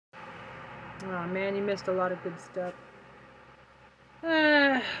Oh man, you missed a lot of good stuff.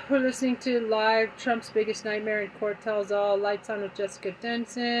 We're listening to live Trump's Biggest Nightmare in Court Tells All. Lights On with Jessica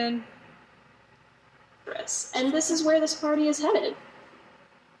Denson. And this is where this party is headed.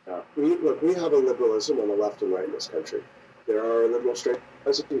 We have a liberalism on the left and right in this country. There are liberal straight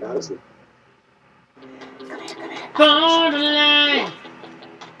as Madison. Borderline.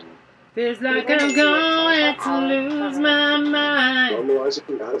 Feels like I'm going to lose my mind.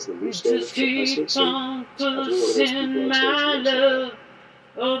 Normalizing Madison. You just keep on pushing my love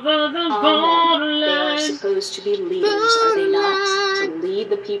over the borderline. They are supposed to be leaders, are they not? To lead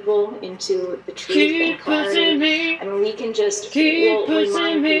the people into the truth and clarity. I mean, we can just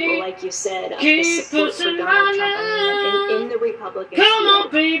remind people, like you said, of the support for Donald Trump in the Republican field. On,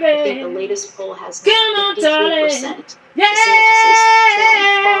 baby. I think the latest poll has 53%. DeSantis is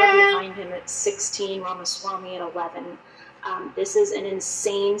trailing far behind him at 16, Ramaswamy at 11. This is an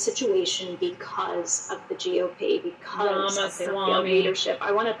insane situation because of the GOP, because of their failed leadership.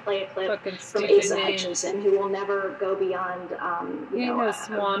 I want to play a clip from Asa Hutchinson, who will never go beyond,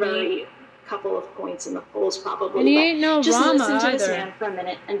 a very couple of points in the polls, probably. And he ain't no just Rama listen to either. this man for a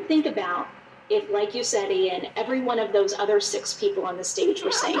minute and think about if, like you said, Ian, every one of those other 6 people on the stage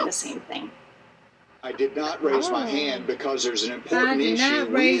were saying the same thing. I did not raise my hand because there's an important issue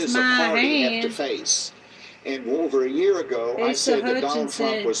we as a party have to face. And over a year ago, I said that Donald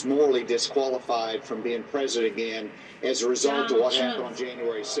Trump was morally disqualified from being president again as a result of what happened on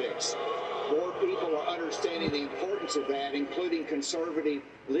January 6th. More people are understanding the importance of that, including conservative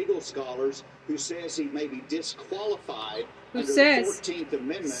legal scholars who says he may be disqualified under the 14th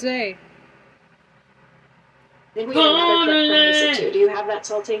Amendment. I think we have another clip from Asa too. Do you have that,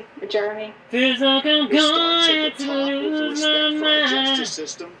 Salty? Or Jeremy? Feels like I'm going to lose my mind.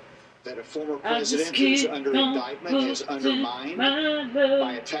 That a former president who's under indictment has undermined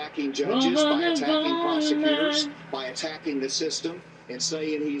by attacking judges, by attacking prosecutors, by attacking the system, and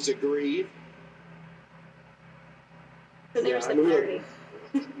saying he's aggrieved. So there's the clarity.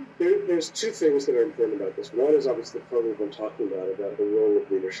 There's 2 things that are important about this. One is obviously the point we've been talking about the role of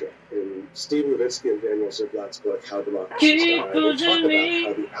leadership. In Steve Levitsky and Daniel Ziblatt's book, How Democracy Died, they talk about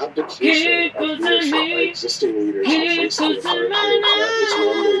how the abdication of leadership by existing leaders in face of authoritarian threat is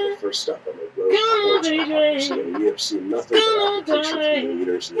normally the first step on the road towards democracy. And we have seen nothing but abdication from the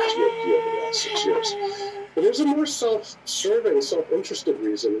leaders in the GOP over the last 6 years. But there's a more self-serving, self-interested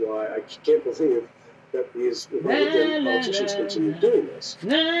reason why I can't believe that these Republican politicians continue doing this. They've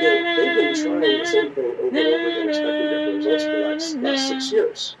been trying the same thing over and over again, expecting different results for the last 6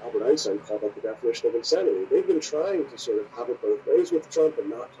 years. Albert Einstein called that the definition of insanity. They've been trying to sort of have it both ways with Trump and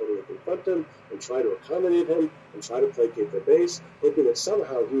not totally confront him and try to accommodate him and try to placate their base, hoping that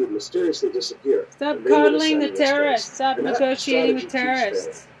somehow he would mysteriously disappear. Stop coddling the terrorists. Stop negotiating with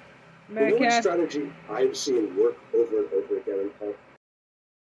terrorists. The one strategy I've seen work over and over again in politics.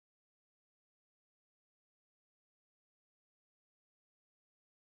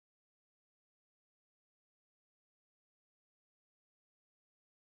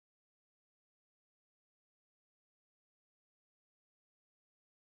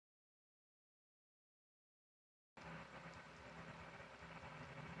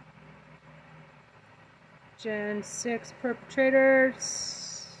 Gen 6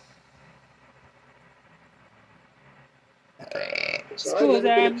 perpetrators. School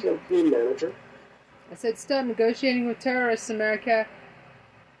them. Campaign manager. I said stop negotiating with terrorists, America.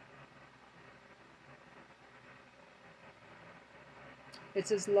 It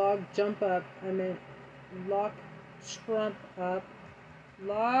says lock Trump up. Lock Trump up.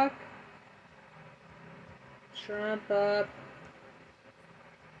 Lock Trump up.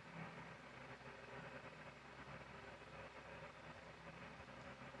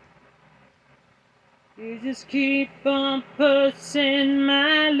 You just keep on pushing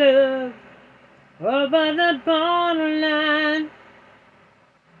my love over the borderline.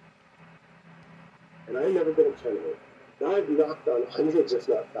 And I've never been a candidate. And I've knocked on hundreds, if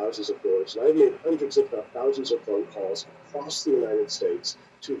not thousands, of doors. And I've made hundreds, if not thousands, of phone calls across the United States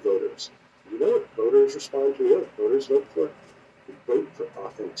to voters. You know what voters respond to? You know what voters vote for? They vote for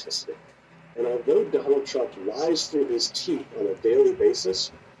authenticity. And although Donald Trump lies through his teeth on a daily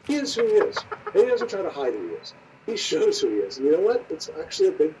basis, he is who he is. And he doesn't try to hide who he is. He shows who he is. And you know what? It's actually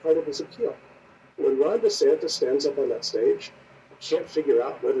a big part of his appeal. When Ron DeSantis stands up on that stage, can't figure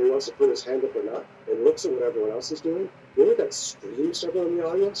out whether he wants to put his hand up or not, and looks at what everyone else is doing, you know that screams to everyone in the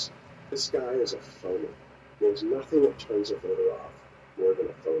audience? This guy is a phony. There's nothing that turns a voter off more than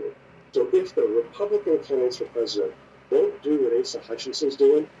a phony. So if the Republican candidates for president don't do what Asa Hutchinson's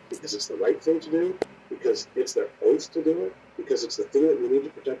doing, because it's the right thing to do, because it's their oath to do it, because it's the thing that we need to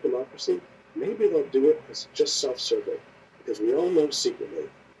protect democracy, maybe they'll do it as just self-serving, because we all know secretly,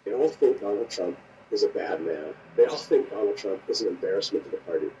 they all think Donald Trump is a bad man. They all think Donald Trump is an embarrassment to the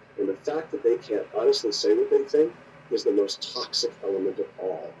party. And the fact that they can't honestly say what they think is the most toxic element of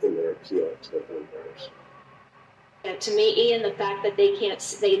all in their appeal to their own voters. Yeah, to me, Ian, the fact that they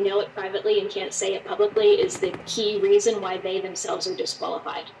know it privately and can't say it publicly is the key reason why they themselves are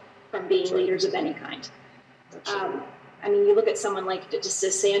disqualified from being leaders of any kind. I mean, you look at someone like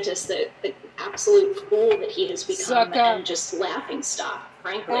DeSantis, the absolute fool that he has become, and just laughing stock,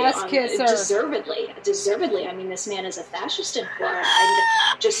 frankly, deservedly. I mean, this man is a fascist in Florida.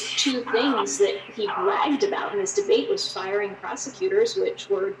 And just two things that he bragged about in this debate was firing prosecutors, which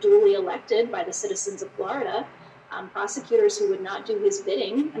were duly elected by the citizens of Florida, prosecutors who would not do his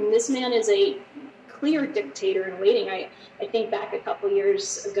bidding. I mean, this man is a clear dictator in waiting. I think back a couple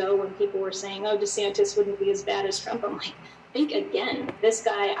years ago when people were saying, oh, DeSantis wouldn't be as bad as Trump. I'm like, think again. This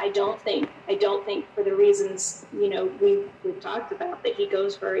guy, I don't think for the reasons, we've talked about, that he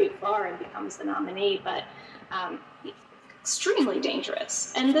goes very far and becomes the nominee, but extremely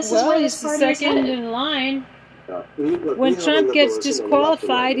dangerous. And this is where his party is headed. In line. When Trump gets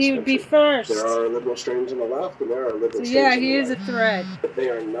disqualified, he would be first. There are liberal strains on the left, and there are liberal strains on the right. Yeah, he is a threat. But they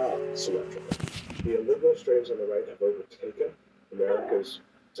are not symmetrical. The liberal strains on the right have overtaken America's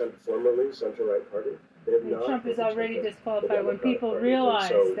formerly center-right party. Trump is already disqualified when people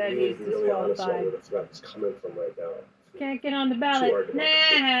realize that he's disqualified. Where the threat is coming from right now. Can't get on the ballot.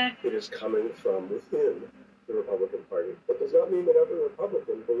 Nah. It is coming from within the Republican Party. That does not mean that every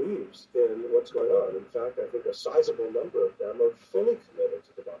Republican believes in what's going on. In fact, I think a sizable number of them are fully committed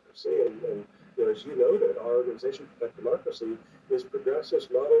to democracy. And as you noted, our organization, Protect Democracy, is progressives,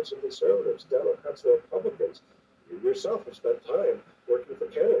 moderates, and conservatives, Democrats and Republicans. You yourself have spent time working for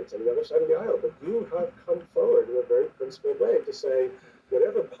candidates on the other side of the aisle, but you have come forward in a very principled way to say,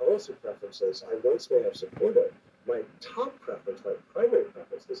 whatever policy preferences I once may have supported, my top preference, my primary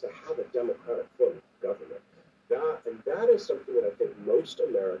preference, is to have a democratic form of government. That is something that I think most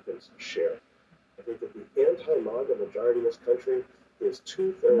Americans share. I think that the anti-MAGA majority in this country is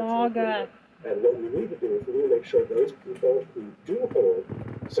two-thirds MAGA. And what we need to do is we need to make sure those people who do hold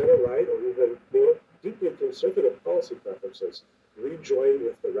center-right or even deeply conservative policy preferences rejoin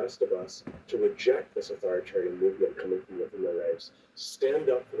with the rest of us to reject this authoritarian movement coming from within their ranks, stand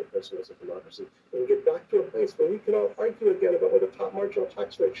up for the principles of democracy, and get back to a place where we can all argue again about what the top marginal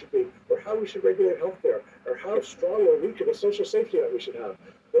tax rate should be, or how we should regulate healthcare, or how strong or weak of a social safety net we should have.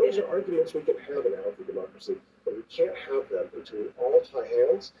 Those are arguments we can have in a healthy democracy, but we can't have them until we all tie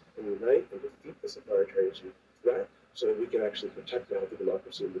hands and unite and defeat this authoritarian threat so that we can actually protect a healthy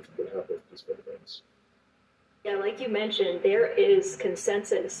democracy in which we can have those peaceful debates. Yeah, like you mentioned, there is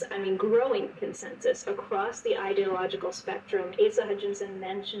consensus, growing consensus across the ideological spectrum. Asa Hutchinson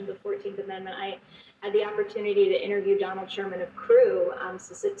mentioned the 14th Amendment. I had the opportunity to interview Donald Sherman of CREW,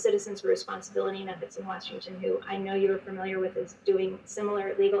 Citizens for Responsibility and Ethics in Washington, who I know you're familiar with, is doing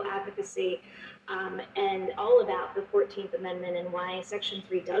similar legal advocacy, and all about the 14th Amendment and why Section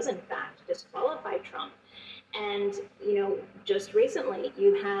 3 does, in fact, disqualify Trump. And, just recently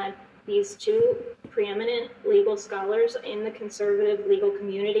you had these two preeminent legal scholars in the conservative legal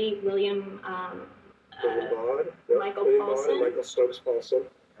community, Michael Stokes Paulson.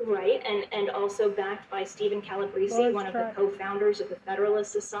 Right, and also backed by Stephen Calabrese, one of the co-founders of the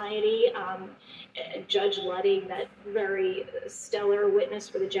Federalist Society, Judge Luddy, that very stellar witness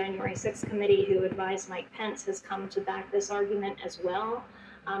for the January 6th committee who advised Mike Pence, has come to back this argument as well.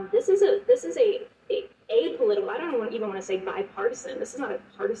 This is a apolitical, I don't even want to say bipartisan. This is not a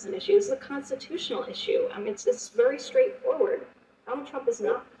partisan issue. This is a constitutional issue. It's very straightforward. Donald Trump is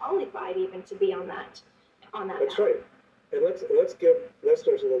not qualified even to be on that. That's right. And let's give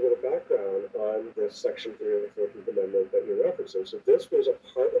listeners a little bit of background on this Section 3 of the 14th Amendment that you're referencing. So this was a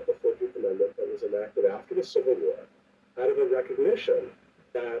part of the 14th Amendment that was enacted after the Civil War out of a recognition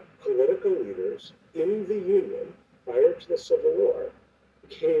that political leaders in the Union prior to the Civil War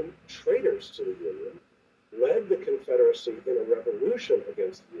became traitors to the Union, led the Confederacy in a revolution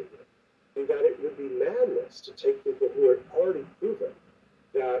against the Union, and that it would be madness to take people who had already proven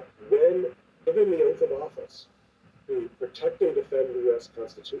that when given the oath of office to protect and defend the U.S.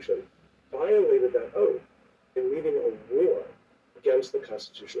 Constitution, violated that oath in leading a war against the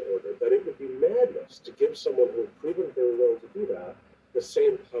constitutional order, that it would be madness to give someone who had proven they were willing to do that the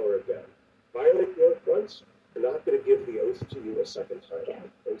same power again. Violate the oath once, we're not going to give the oath to you a second time. Yeah.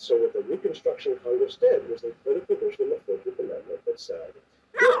 And so what the Reconstruction Congress did was they put a provision in the 14th Amendment that said,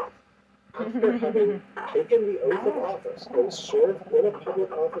 if after having taken the oath of office and served in a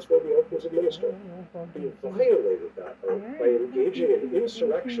public office where the oath was administered, he violated that oath by engaging in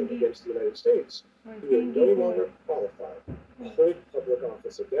insurrection against the United States, he would no longer qualify to hold public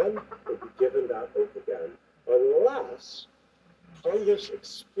office again, would be given that oath again, unless Congress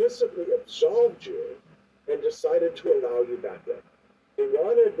explicitly absolved you and decided to allow you back in. They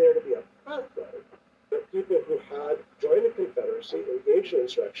wanted there to be a pathway that people who had joined the Confederacy, engaged in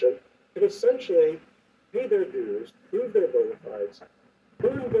insurrection, could essentially pay their dues, prove their bona fides,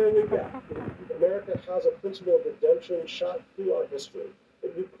 earn their way back. America has a principle of redemption shot throughout history.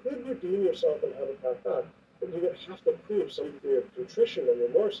 That you could redeem yourself and have a path back, but you would have to prove some degree of contrition and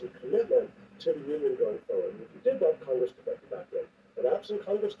remorse and commitment to the Union going forward. If you did that, Congress could let you back in. But absent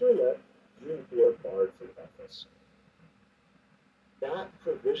Congress doing that, you were barred from office. That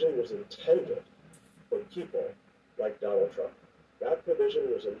provision was intended for people like Donald Trump. That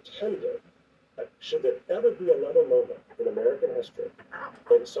provision was intended that should there ever be another moment in American history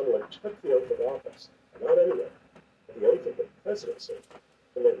when someone took the oath of office, not anyone, but the oath of the presidency,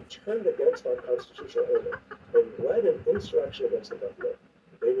 and then turned against our constitutional order and led an insurrection against the government,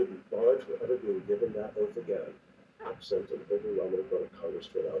 they would be barred from ever being given that oath again, absent an overwhelming vote of Congress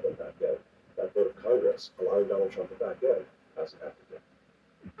to allow them back in. That vote of Congress allowing Donald Trump back in hasn't happened yet.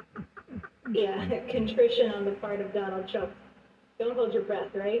 Yeah, contrition on the part of Donald Trump. Don't hold your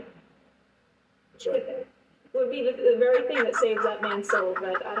breath, right? That's right. Would be the very thing that saves that man's soul,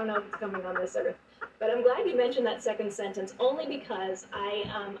 but I don't know if it's coming on this earth. But I'm glad you mentioned that second sentence, only because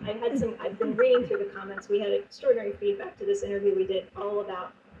I've been reading through the comments. We had extraordinary feedback to this interview we did all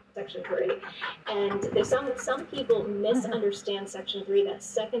about Section 3. And there's some people misunderstand Section 3, that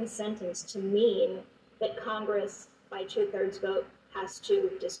second sentence, to mean that Congress, by 2/3 vote, has to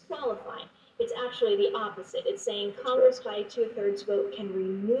disqualify. It's actually the opposite. It's saying Congress by 2/3 vote can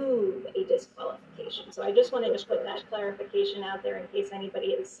remove a disqualification. So I just wanted to put that clarification out there in case anybody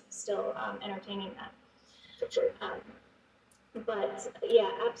is still entertaining that. That's right. But yeah,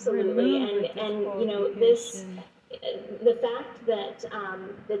 absolutely. And you know, this, the fact that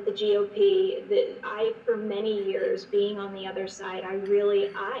that the GOP, that I, for many years being on the other side,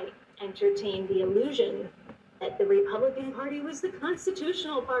 I entertained the illusion that the Republican Party was the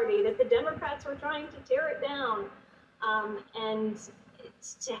constitutional party, that the Democrats were trying to tear it down. And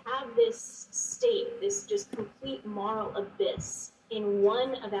to have this state, this just complete moral abyss in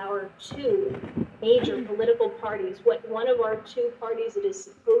one of our two major political parties, one of our two parties that is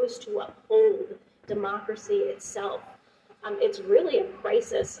supposed to uphold democracy itself, it's really a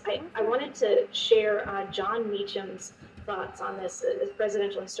crisis. I wanted to share John Meacham's thoughts on this, as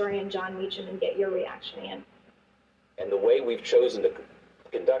presidential historian John Meacham, and get your reaction, Ian. And the way we've chosen to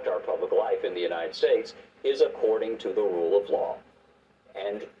conduct our public life in the United States is according to the rule of law.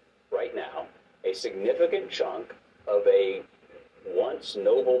 And right now, a significant chunk of a once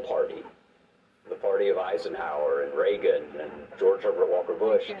noble party, the party of Eisenhower and Reagan and George Herbert Walker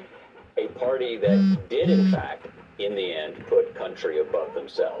Bush, a party that did, in fact, in the end, put country above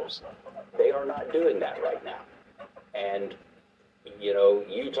themselves. They are not doing that right now. And, you know,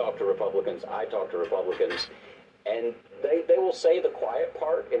 you talk to Republicans, I talk to Republicans, and they will say the quiet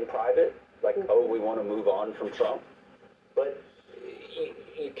part in private, like, oh, we want to move on from Trump. But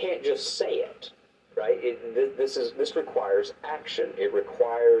you can't just say it, right? This requires action. It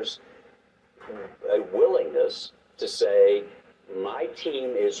requires a willingness to say, my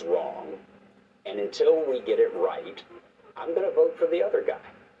team is wrong, and until we get it right, I'm going to vote for the other guy.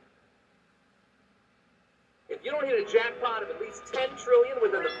 If you don't hit a jackpot of at least $10 trillion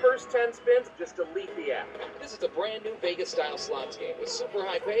within the first 10 spins, just delete the app. This is a brand new Vegas-style slots game with super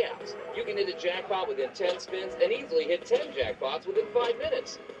high payouts. You can hit a jackpot within 10 spins and easily hit 10 jackpots within 5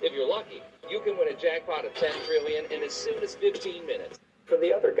 minutes. If you're lucky, you can win a jackpot of $10 trillion in as soon as 15 minutes. For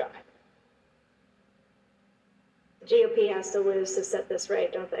the other guy. GOP has to lose to set this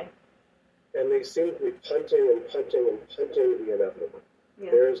right, don't they? And they seem to be punting and punting and punting the inevitable. Yeah.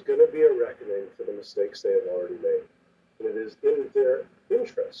 There is going to be a reckoning for the mistakes they have already made. And it is in their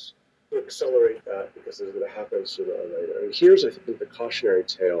interest to accelerate that because it's going to happen sooner or later. And here's, I think, the cautionary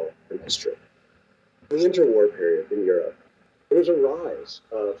tale from history. In the interwar period in Europe, there was a rise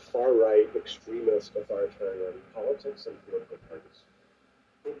of far-right, extremist, authoritarian politics and political parties.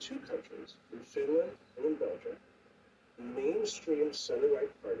 In two countries, in Finland and in Belgium, the mainstream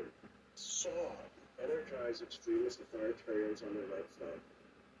center-right party saw energized extremist authoritarians on their right flank,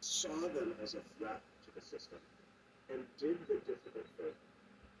 saw them as a threat to the system, and did the difficult thing.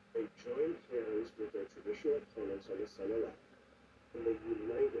 They joined hands with their traditional opponents on the center left, and they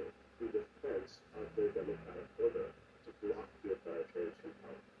united in defense of their democratic order to block the authoritarians from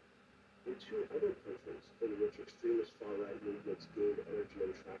power.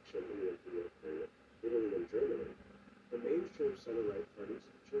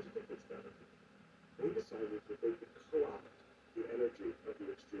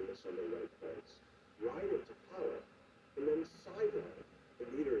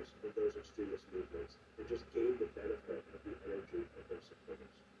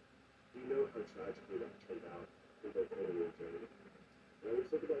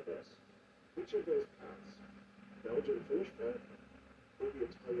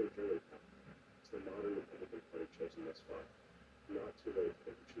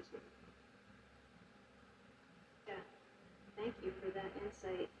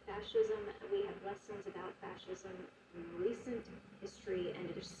 fascism. We have lessons about fascism in recent history, and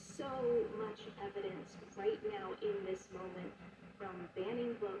there's so much evidence right now in this moment, from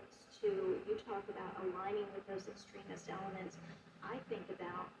banning books to you talk about aligning with those extremist elements. I think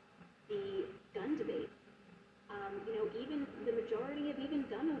about the gun debate. Even the majority of even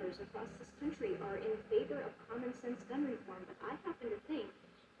gun owners across this country are in favor of common sense gun reform, but I happen to think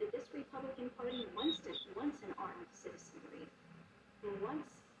that this Republican Party wants an armed citizenry, who wants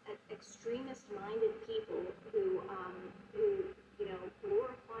extremist-minded people who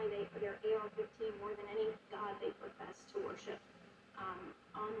glorify their AR-15 more than any god they profess to worship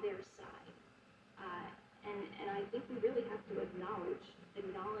on their side. And I think we really have to acknowledge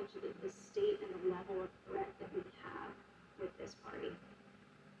the state and the level of threat that we have with this party.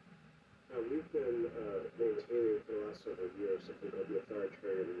 Now, we've been maintaining for the last several years something called the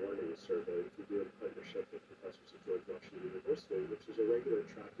Authoritarian Warning Survey, which we do in partnership with professors at George Washington University, which is a regular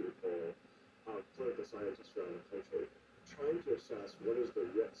tracking poll of political scientists around the country, trying to assess what is the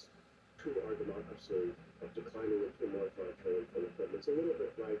risk to our democracy of declining into a more authoritarian form of government. It's a little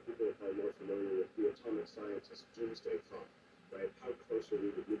bit like people are probably more familiar with the atomic scientist doomsday clock, right? How close are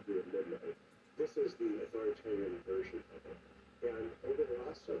we to nuclear midnight? This is the authoritarian version of it. And over the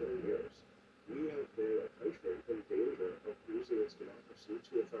last several years, we have been a country in danger of losing its democracy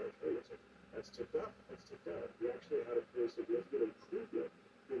to authoritarianism. That's ticked up. We actually had a pretty significant improvement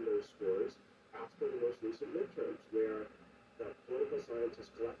in those scores after the most recent midterms, where the political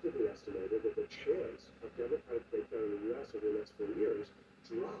scientists collectively estimated that the chance of democratic breakdown in the U.S. over the next 4 years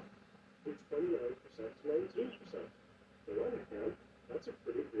dropped from 29% to 19%. On the one hand, that's a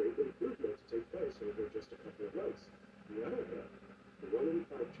pretty great improvement to take place over just a couple of months. On the other hand, the 1 in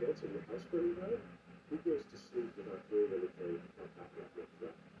 5 chance of your house burning down, who goes to sleep without doing anything about that level of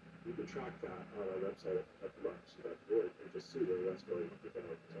threat? You can track that on our website at democracy.org and just see where that's going to be down.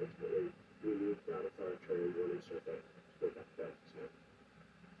 Because ultimately, we need that authoritarian warning survey to go back down.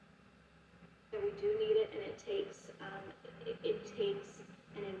 So we do need it, and it takes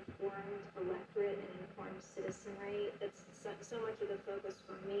an informed electorate, an informed citizenry. That's so much of the focus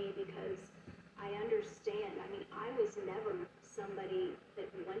for me, because I understand. I mean, I was never somebody that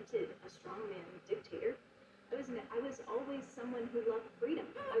wanted a strongman dictator. I was always someone who loved freedom.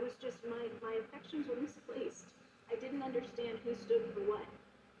 I was just, my affections were misplaced. I didn't understand who stood for what.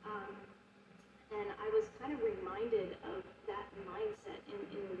 And I was kind of reminded of that mindset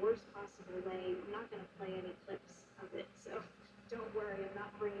in the worst possible way. I'm not going to play any clips of it, so don't worry. I'm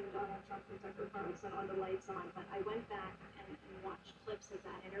not bringing Donald Trump and Tucker Carlson on the lights on, but I went back and watched clips of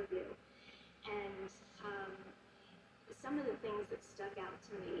that interview. And some of the things that stuck out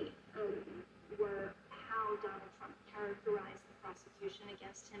to me were how Donald Trump characterized the prosecution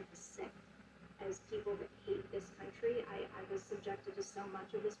against him as sick, as people that hate this country. I was subjected to so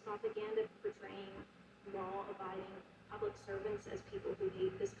much of this propaganda, portraying law-abiding public servants as people who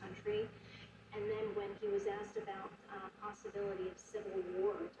hate this country. And then when he was asked about possibility of civil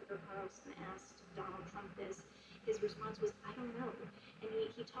war, Tucker Carlson asked Donald Trump this. His response was, I don't know. And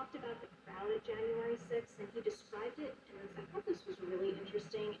he talked about the crowd at January 6th, and he described it, and I thought this was really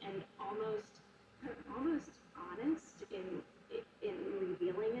interesting and almost honest in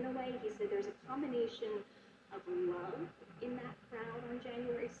revealing in a way. He said there's a combination of love in that crowd on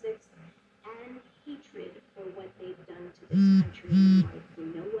January 6th and hatred for what they've done to this country. Like, you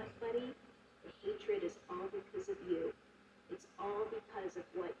know what, buddy? The hatred is all because of you. It's all because of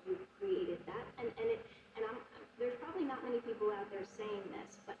what you've created. There's probably not many people out there saying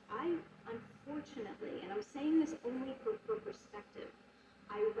this, but I, unfortunately, and I'm saying this only for perspective,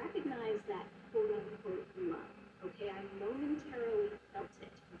 I recognize that quote-unquote love. Okay, I momentarily felt it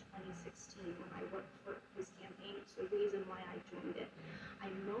in 2016 when I worked for his campaign. It's the reason why I joined it.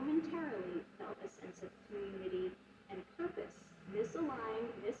 I momentarily felt a sense of community and purpose, misaligned,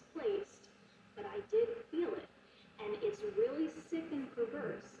 misplaced, but I did feel it. And it's really sick and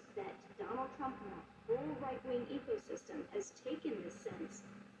perverse that Donald Trump and the whole right-wing ecosystem has taken this sense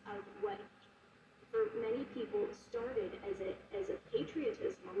of what, for many people, started as a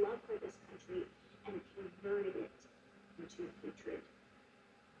patriotism, a love for this country, and converted it into hatred.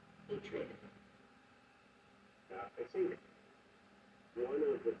 I think one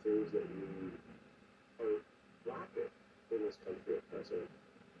of the things that we are lacking in this country at present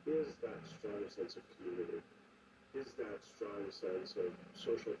is that strong sense of community, is that strong sense of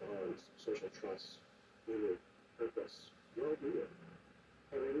social bonds, social trust, meaning, purpose, well-being.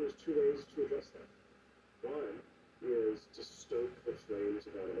 And I think there's 2 ways to address that. One is to stoke the flames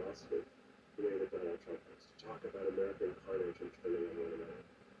of animosity, the way that Donald Trump has, to talk about American carnage and turning on one another.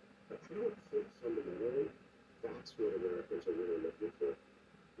 But I don't think fundamentally that's what Americans are really looking for.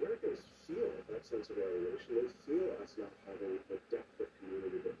 Americans that sense of alienation. They feel us not having the depth of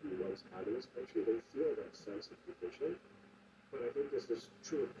community that we once had in this country. They feel that sense of division. But I think this is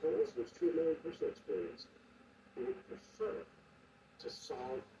true of Poles, and it's true of my own personal experience. We would prefer to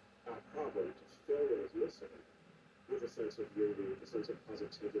solve our problem, to fill what is missing, with a sense of unity, with a sense of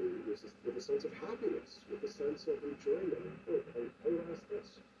positivity, with a sense of happiness, with a sense of enjoyment and hope. And I will ask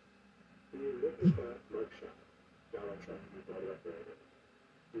this. When you look at that mugshot, Donald Trump, you brought it up earlier,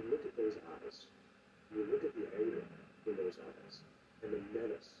 you look at those eyes, you look at the anger in those eyes, and the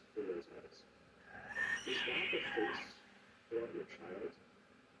menace in those eyes. Is that the face you want your child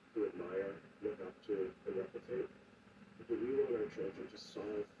to admire, look up to, and replicate? Do we want our children to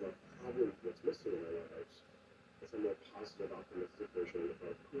solve the problem that's missing in our lives? It's a more positive, optimistic version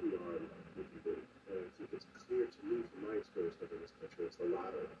of who we are and what we can be. And I think it's clear to me from my experience living in this country, it's the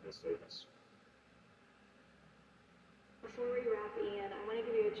latter that will save us. Before we wrap, Ian, I want to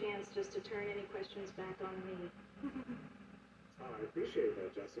give you a chance just to turn any questions back on me. I appreciate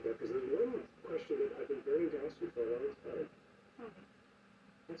that, Jessica, because there's one question that I've been burning to ask you for a long time.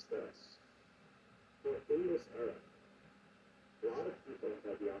 What's this? Well, in this era, a lot of people have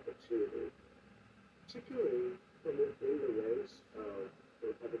had the opportunity, particularly from within the ranks of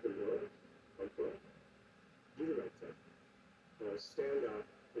the Republican world, do the right thing. Stand up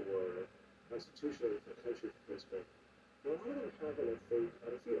for constitutionally, for country, for principle. A lot of them have, I think,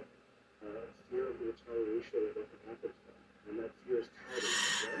 out of fear. Fear of the retaliation of what could happen to them. And that fear is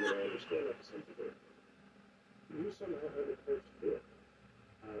cowardice. And I understand that to some degree. You somehow have the courage to do it.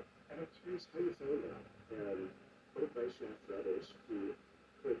 And I'm curious how you found that, and what advice you have for others who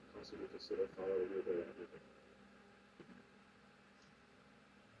could possibly consider following your way out.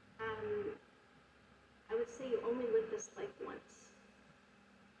 I would say you only live this life once.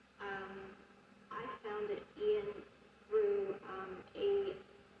 I found it, Ian, through a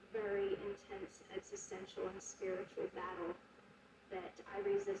very intense existential and spiritual battle that I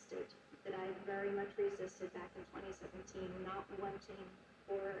resisted, that I very much resisted back in 2017, not wanting,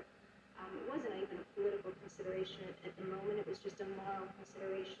 or it wasn't even a political consideration at the moment, it was just a moral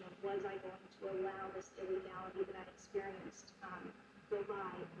consideration of was I going to allow this illegality that I'd experienced go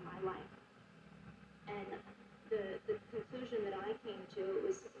by in my life. And the conclusion that I came to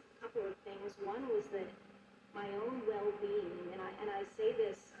was a couple of things. One was that my own well-being, and I say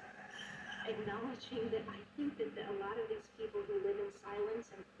this acknowledging that I think that a lot of these people who live in silence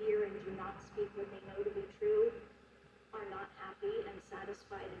and fear and do not speak what they know to be true are not happy and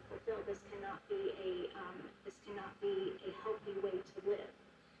satisfied and fulfilled. This cannot be a healthy way to live.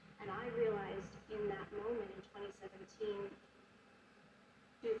 And I realized in that moment in 2017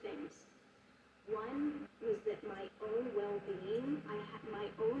 two things. One was that my own well-being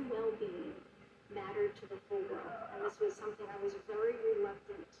mattered to the whole world. And this was something I was very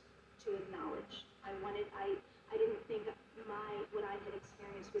reluctant to acknowledge. I didn't think what I had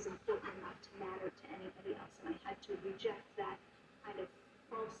experienced was important enough to matter to anybody else. And I had to reject that kind of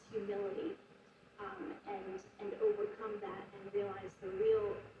false humility and overcome that and realize the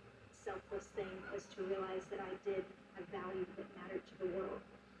real selfless thing was to realize that I did have value that mattered to the world.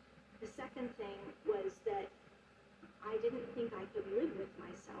 The second thing was that I didn't think I could live with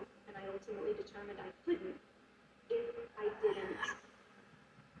myself, and I ultimately determined I couldn't if I didn't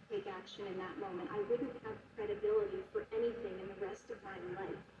take action in that moment. I wouldn't have credibility for anything in the rest of my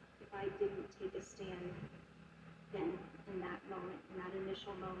life if I didn't take a stand then, in that moment, in that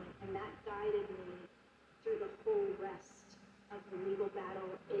initial moment. And that guided me through the whole rest of the legal battle.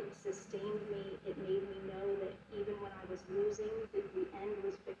 It sustained me. It made me know that even when I was losing, that the end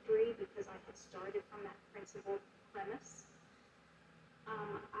was victory because I had started from that principled premise.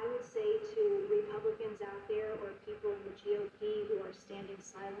 I would say to Republicans out there or people in the GOP who are standing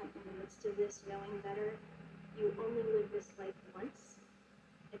silent in the midst of this, knowing better, you only live this life once.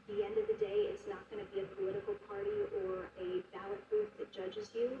 At the end of the day, it's not going to be a political party or a ballot booth that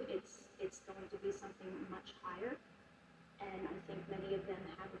judges you. It's going to be something much higher. And I think many of them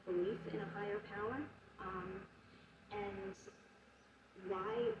have a belief in a higher power. And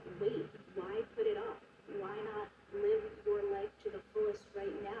why wait? Why put it off? Why not live your life to the fullest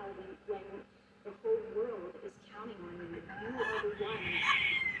right now when the whole world is counting on you?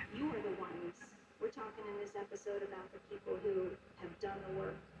 You are the ones. We're talking in this episode about the people who have done the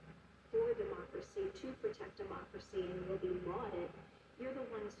work for democracy, to protect democracy, and will be lauded. You're the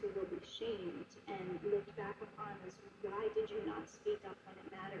ones who will be shamed and looked back upon as, why did you not speak up when it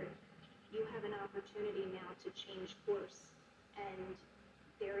mattered? You have an opportunity now to change course, and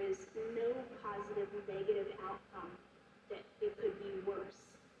there is no positive, negative outcome that it could be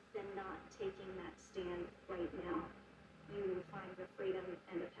worse than not taking that stand right now. You will find your freedom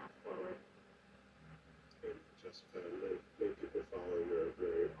and a path forward.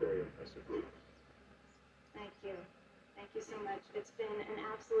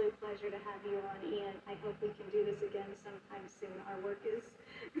 absolute pleasure to have you on, Ian. I hope we can do this again sometime soon. Our work is,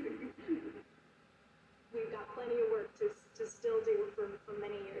 we've got plenty of work to still do for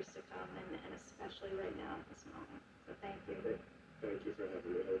many years to come, and especially right now at this moment. So thank you. Thank you for having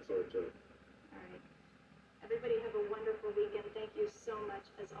me. I look forward to it. All right. Everybody have a wonderful weekend. Thank you so much,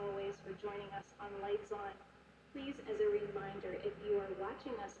 as always, for joining us on Lights On. Please, as a reminder, if you are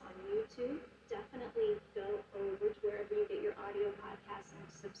watching us on YouTube, definitely go over to wherever you get your audio podcasts and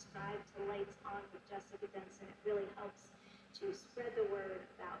subscribe to Lights On with Jessica Denson. It really helps to spread the word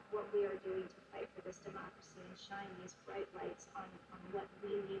about what we are doing to fight for this democracy and shine these bright lights on what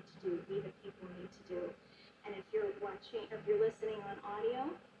we need to do, we the people need to do. And if you're listening on audio,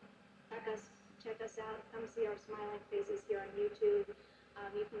 check us out. Come see our smiling faces here on YouTube.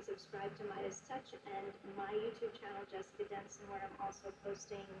 You can subscribe to Midas Touch and my YouTube channel, Jessica Denson, where I'm also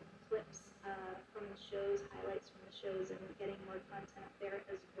posting clips from the shows, highlights from the shows, and getting more content up there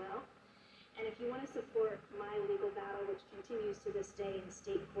as well. And if you want to support my legal battle, which continues to this day in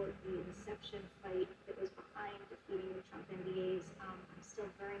state court, the inception fight that was behind defeating the Trump NDAs, I'm still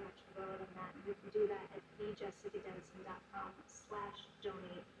very much involved in that. You can do that at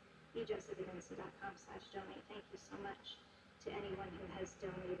thejessicadenson.com/donate. thejessicadenson.com/donate. Thank you so much to anyone who has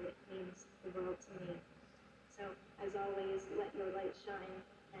donated. It means the world to me. So, as always, let your light shine,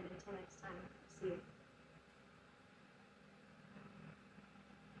 and until next time, see you.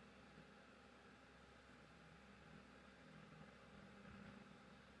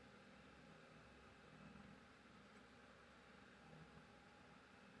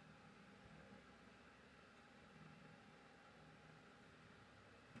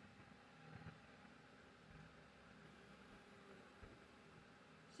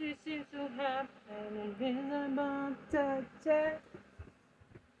 She seems to have an invisible touch.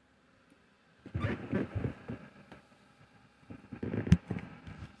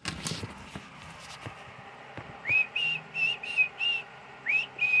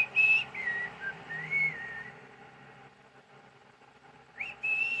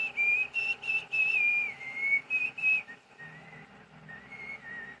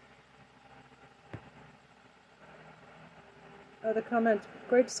 Other comments.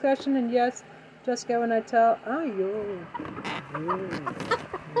 Great discussion, and yes, just go when I tell. Oh, you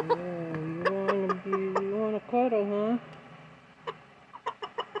wanna cuddle, huh?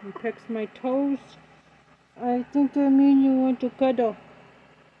 You picks my toes. I think that means you want to cuddle.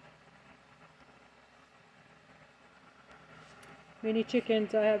 Mini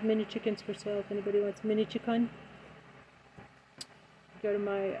chickens. I have mini chickens for sale. If anybody wants mini chicken, go to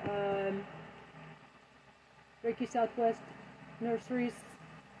my Reiki Southwest Nurseries,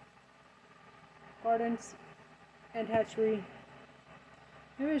 Gardens, and Hatchery.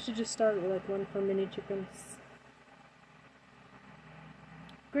 Maybe I should just start with like one for mini chickens.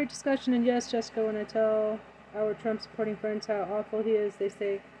 Great discussion, and yes, Jessica, when I tell our Trump supporting friends how awful he is, they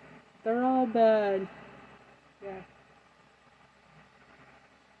say they're all bad. Yeah.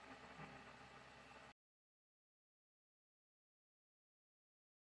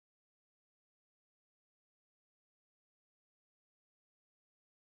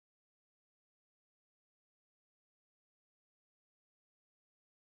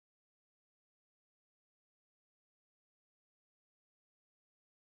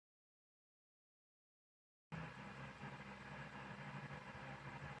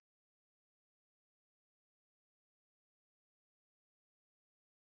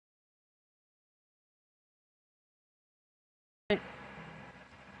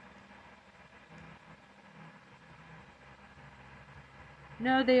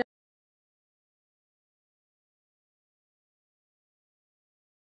 No, they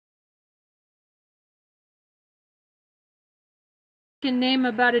can name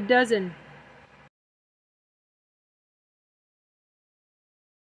about a dozen.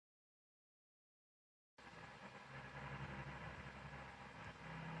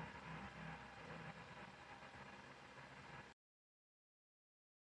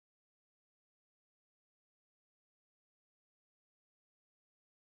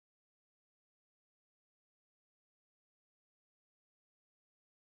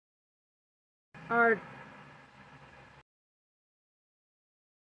 Are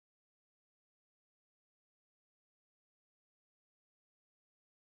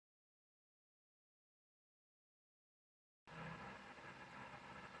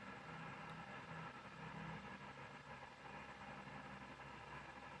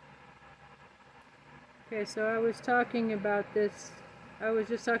okay, so I was talking about this. I was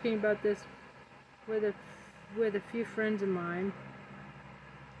just talking about this with a few friends of mine.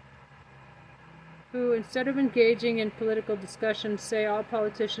 who, instead of engaging in political discussion, say all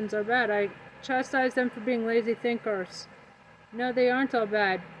politicians are bad. I chastise them for being lazy thinkers. No, they aren't all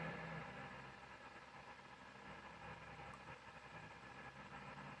bad.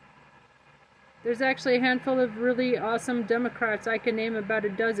 There's actually a handful of really awesome Democrats. I can name about a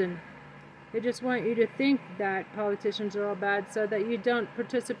dozen. They just want you to think that politicians are all bad so that you don't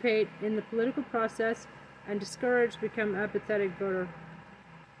participate in the political process and discouraged become apathetic voter.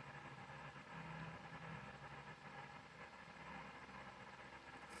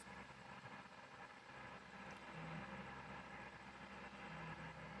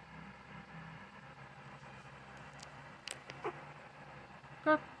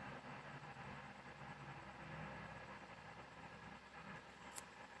 Go.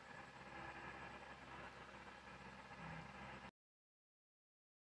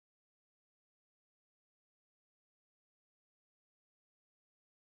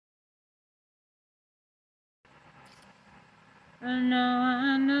 I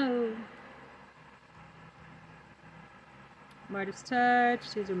know. Midas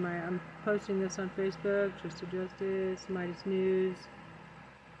Touch. These are I'm posting this on Facebook. Just Justice. Midas News.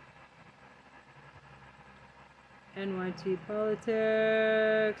 NYT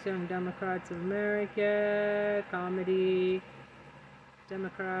Politics. Young Democrats of America. Comedy.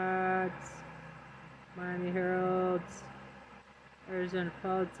 Democrats. Miami Heralds. Arizona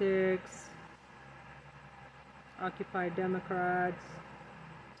Politics. Occupy Democrats,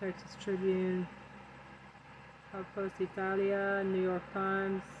 Texas Tribune, Post Italia, New York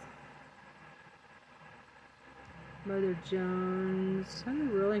Times, Mother Jones,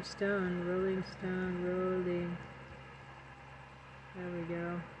 and Rolling Stone. There we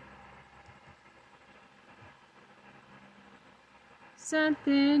go.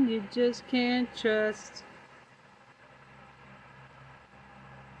 Something you just can't trust.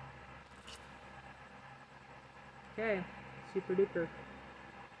 Okay, super duper.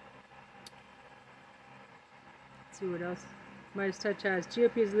 Let's see what else. Midas Touch has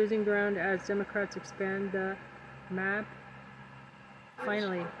GOP is losing ground as Democrats expand the map.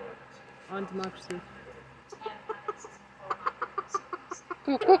 Finally, on democracy.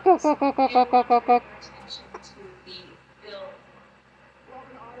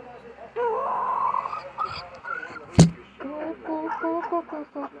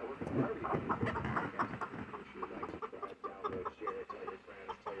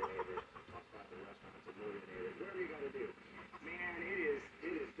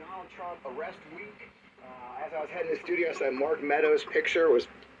 Trump arrest week. As I was heading to the studio, I saw Mark Meadows' picture. It was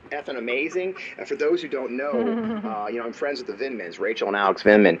effing amazing. And for those who don't know, I'm friends with the Vindmans, Rachel and Alex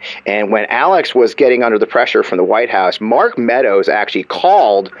Vindman. And when Alex was getting under the pressure from the White House, Mark Meadows actually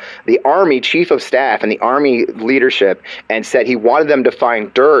called the Army Chief of Staff and the Army leadership and said he wanted them to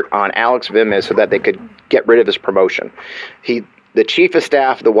find dirt on Alex Vindman so that they could get rid of his promotion. The Chief of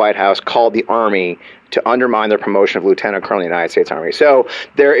Staff of the White House called the Army to undermine their promotion of Lieutenant Colonel in the United States Army. So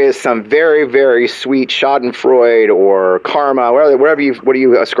there is some very, very sweet schadenfreude or karma, whatever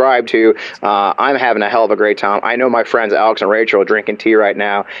you ascribe to. I'm having a hell of a great time. I know my friends Alex and Rachel are drinking tea right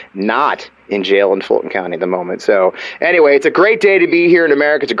now, not in jail in Fulton County at the moment. So anyway, it's a great day to be here in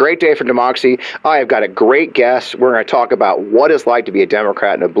America. It's a great day for democracy. I have got a great guest. We're going to talk about what it's like to be a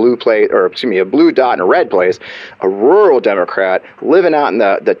Democrat in a blue place, or excuse me, a blue dot in a red place, a rural Democrat living out in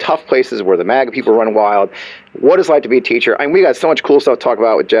the tough places where the MAGA people run wild. What it's like to be a teacher. I mean, we got so much cool stuff to talk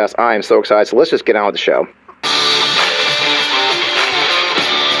about with Jess. I am so excited. So let's just get on with the show.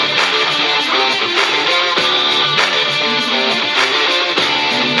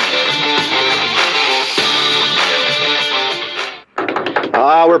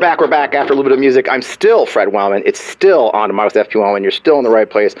 We're back after a little bit of music. I'm still Fred Wellman. It's still on Tomorrow's FP Wellman. You're still in the right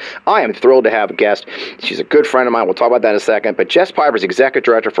place. I am thrilled to have a guest. She's a good friend of mine. We'll talk about that in a second. But Jess Piper is executive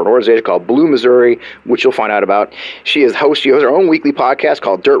director for an organization called Blue Missouri, which you'll find out about. She has her own weekly podcast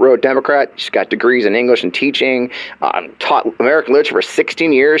called Dirt Road Democrat. She's got degrees in English and teaching, taught American literature for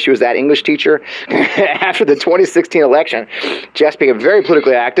 16 years. She was that English teacher. After the 2016 election, Jess became very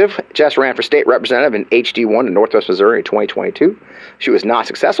politically active. Jess ran for state representative in HD1 in Northwest Missouri in 2022. She was not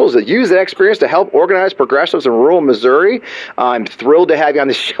successful. So use that experience to help organize progressives in rural Missouri. I'm thrilled to have you on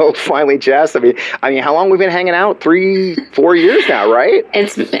the show finally, Jess. I mean, how long have we been hanging out? 3-4 years now, right?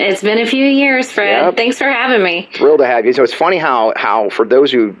 It's been a few years, Fred. Yep. Thanks for having me. Thrilled to have you. So it's funny how for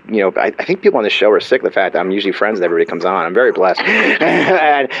those who, I think people on the show are sick of the fact that I'm usually friends with everybody comes on. I'm very blessed.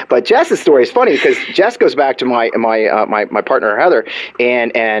 But Jess's story is funny because Jess goes back to my partner Heather,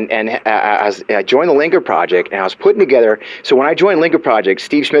 and as I joined the Lincoln Project, and I was putting together. So when I joined Lincoln Project,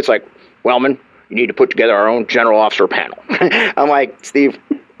 Steve Schmidt's like, Wellman, you need to put together our own general officer panel. I'm like, Steve,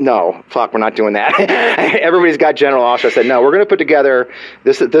 No, fuck, we're not doing that. Everybody's got general officer. I said, no, we're going to put together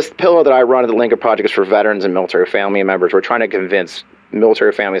this pillar that I run at the Lincoln Project is for veterans and military family members. We're trying to convince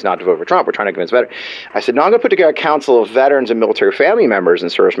military families not to vote for Trump. We're trying to convince veterans. I said, no, I'm going to put together a council of veterans and military family members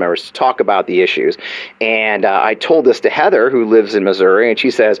and service members to talk about the issues. And I told this to Heather, who lives in Missouri, and she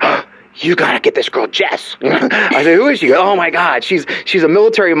says, you got to get this girl, Jess. I said, who is she? Goes, oh, my God. She's a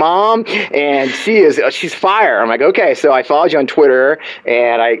military mom, and she's fire. I'm like, okay. So I followed you on Twitter,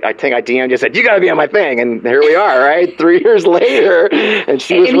 and I think I DM'd you, said, you got to be on my thing. And here we are, right? 3 years later, and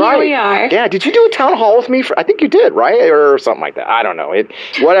she was right. Here we are. Yeah. Did you do a town hall with me? I think you did, right? Or something like that. I don't know.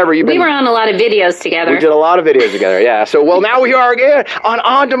 Whatever. We were on a lot of videos together. We did a lot of videos together, yeah. So, well, now we are again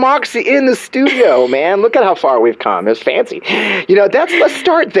on Democracy in the studio, man. Look at how far we've come. It's fancy. Let's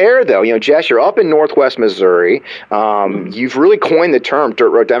start there, though. Jess, you're up in Northwest Missouri. You've really coined the term dirt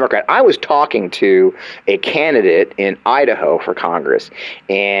road Democrat. I was talking to a candidate in Idaho for Congress,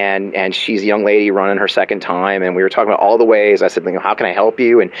 and she's a young lady running her second time, and we were talking about all the ways. I said, how can I help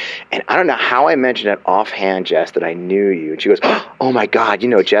you? And I don't know how I mentioned it offhand, Jess, that I knew you. And she goes, oh my God,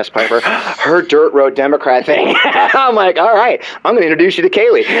 Jess Piper, her dirt road Democrat thing. I'm like, all right, I'm going to introduce you to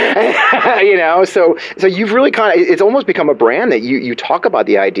Kaylee. So you've really it's almost become a brand that you talk about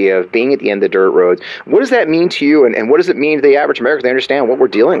the idea of being at the end of the dirt roads. What does that mean to you, and what does it mean to the average American? They understand what we're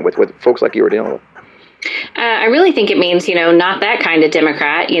dealing with folks like you are dealing with. I really think it means, not that kind of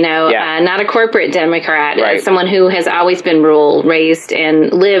Democrat, not a corporate Democrat, right. Someone who has always been raised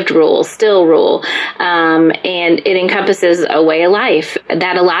and lived rule, still rule. And it encompasses a way of life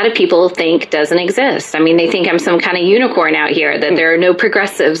that a lot of people think doesn't exist. I mean, they think I'm some kind of unicorn out here, that there are no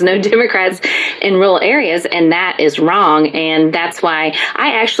progressives, no Democrats in rural areas, and that is wrong. And that's why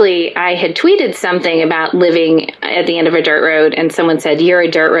I had tweeted something about living at the end of a dirt road, and someone said, you're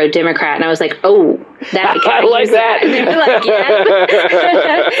a dirt road Democrat. And I was like, oh, that I like that. And they were like,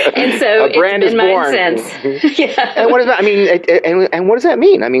 yeah. And so a brand it's been is born. mine since. Yeah. And what does that? I mean, and what does that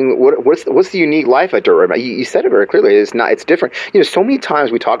mean? I mean, what's the unique life at dirt road? You said it very clearly. It's different. So many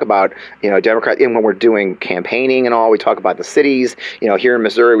times we talk about Democrats, and when we're doing campaigning and all, we talk about the cities. Here in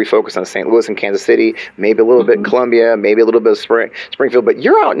Missouri, we focus on St. Louis and Kansas City, maybe a little bit in Columbia, maybe a little bit of Springfield. But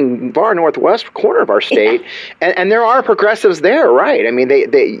you're out in far northwest corner of our state, and there are progressives there, right? I mean,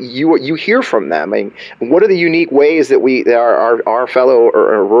 you hear from them. I mean, what are the unique ways that our fellow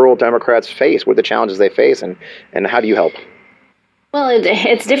or rural Democrats face? What are the challenges they face, and how do you help? Well,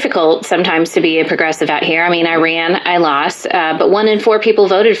 it's difficult sometimes to be a progressive out here. I mean, I ran, I lost, but 1 in 4 people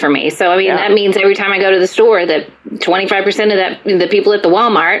voted for me. So, I mean, that means every time I go to the store that 25% of the people at the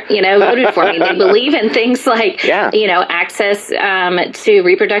Walmart, voted for me. They believe in things like, access to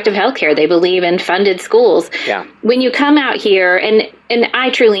reproductive health care. They believe in funded schools. Yeah. When you come out here, and I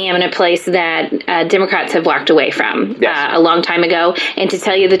truly am in a place that Democrats have walked away from a long time ago. And to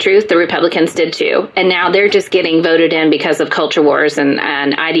tell you the truth, the Republicans did too. And now they're just getting voted in because of culture wars and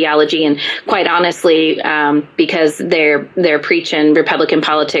ideology, and quite honestly, because they're preaching Republican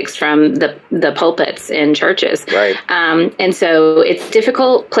politics from the pulpits in churches. Right. And so it's a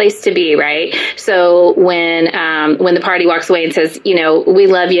difficult place to be, right? So when the party walks away and says, we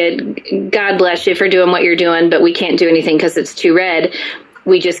love you, God bless you for doing what you're doing, but we can't do anything because it's too red,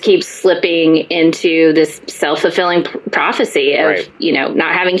 we just keep slipping into this self-fulfilling prophecy of,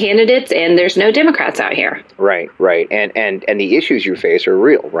 not having candidates, and there's no Democrats out here. Right. And the issues you face are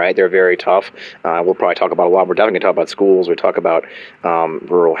real, right? They're very tough. We'll probably talk about a lot. We're definitely going to talk about schools. We talk about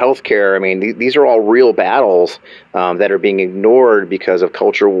rural health care. I mean, these are all real battles that are being ignored because of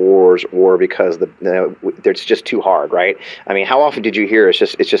culture wars or because it's just too hard, right? I mean, how often did you hear it's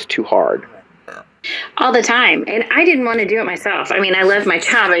just too hard? All the time. And I didn't want to do it myself. I mean, I love my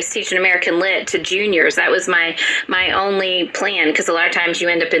job. I was teaching American Lit to juniors. That was my only plan, because a lot of times you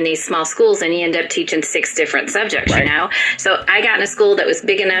end up in these small schools and you end up teaching 6 different subjects, So I got in a school that was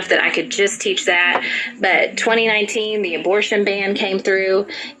big enough that I could just teach that. But 2019, the abortion ban came through,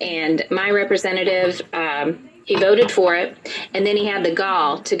 and my representative, he voted for it. And then he had the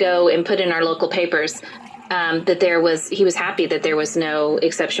gall to go and put in our local papers that he was happy that there was no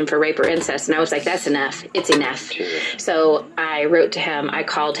exception for rape or incest. And I was like, that's enough. It's enough. So I wrote to him. I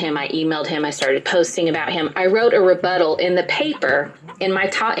called him. I emailed him. I started posting about him. I wrote a rebuttal in the paper in my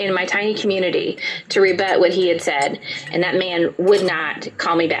tiny community to rebut what he had said. And that man would not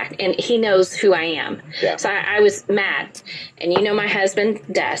call me back. And he knows who I am. Yeah. So I was mad. And my husband,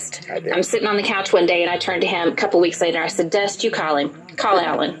 Dust. I'm sitting on the couch one day, and I turned to him a couple weeks later. I said, Dust, you call him. Call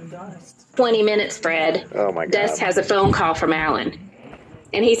Alan. 20 minutes, Fred. Oh, my God. Dust has a phone call from Alan.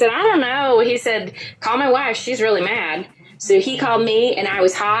 And he said, I don't know. He said, call my wife. She's really mad. So he called me, and I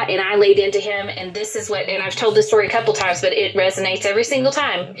was hot, and I laid into him, and this is what, and I've told this story a couple times, but it resonates every single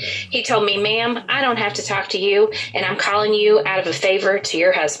time. He told me, ma'am, I don't have to talk to you, and I'm calling you out of a favor to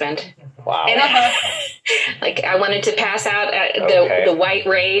your husband. Wow. And I wanted to pass out. The white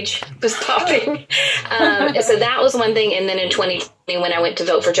rage was popping. So that was one thing. And then in 2020, when I went to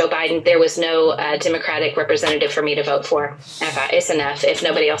vote for Joe Biden, there was no Democratic representative for me to vote for. I thought, it's enough. If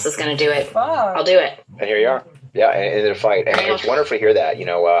nobody else is going to do it, I'll do it. And here you are. Yeah, and in a fight, and it's wonderful to hear that.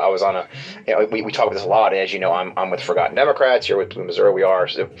 I was on we talk about this a lot. As you know, I'm with Forgotten Democrats. You're with Blue Missouri. We are,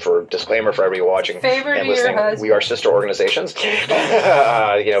 for disclaimer for everybody watching and listening, we are sister organizations.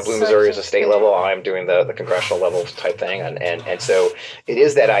 Blue Missouri is a state level. I'm doing the congressional level type thing, and so it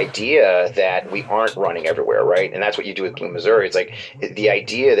is that idea that we aren't running everywhere, right? And that's what you do with Blue Missouri. It's like the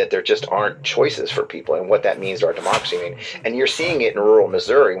idea that there just aren't choices for people, and what that means to our democracy. And you're seeing it in rural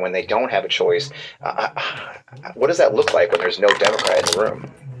Missouri when they don't have a choice. What does that look like when there's no Democrat in the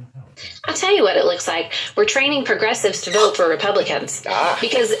room? I'll tell you what it looks like. We're training progressives to vote for Republicans.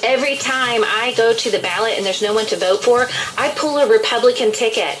 Because every time I go to the ballot and there's no one to vote for, I pull a Republican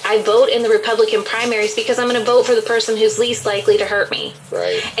ticket. I vote in the Republican primaries because I'm going to vote for the person who's least likely to hurt me.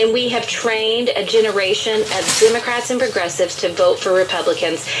 Right. And we have trained a generation of Democrats and progressives to vote for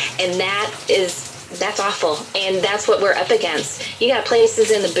Republicans. And that's awful. And that's what we're up against. You got places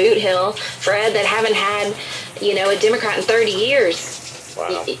in the Boot Hill, Fred, that haven't had, a Democrat in 30 years.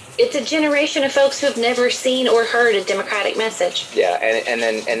 Wow. It's a generation of folks who have never seen or heard a Democratic message. Yeah, and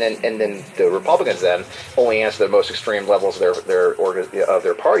then the Republicans then only answer the most extreme levels of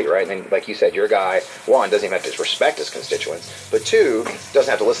their party, right? And like you said, your guy, one, doesn't even have to respect his constituents, but two, doesn't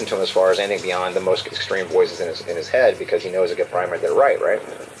have to listen to him as far as anything beyond the most extreme voices in his head, because he knows he'll get primary they're right?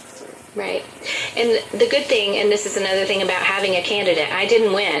 Right. And the good thing, and this is another thing about having a candidate, I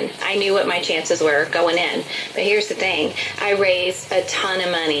didn't win. I knew what my chances were going in. But here's the thing. I raised a ton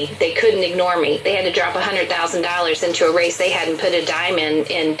of money. They couldn't ignore me. They had to drop $100,000 into a race they hadn't put a dime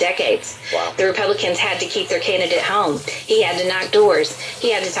in decades. Wow. The Republicans had to keep their candidate home. He had to knock doors.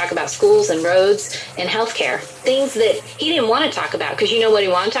 He had to talk about schools and roads and health care. Things that he didn't want to talk about, because you know what he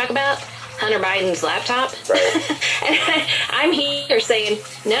wanted to talk about? Hunter Biden's laptop. Right. And I'm here saying,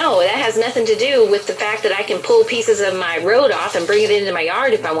 no, that has nothing to do with the fact that I can pull pieces of my road off and bring it into my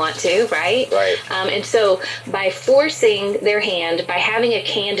yard if I want to, right? Right. And so by forcing their hand, by having a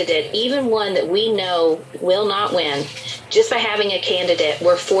candidate, even one that we know will not win, just by having a candidate,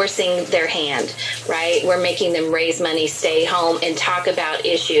 we're forcing their hand, right? We're making them raise money, stay home, and talk about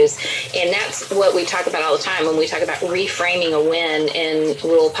issues. And that's what we talk about all the time when we talk about reframing a win in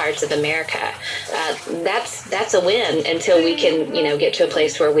rural parts of America. That's a win until we can, get to a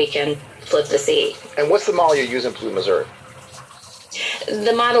place where we can flip the seat. And what's the model you're using in Blue Missouri?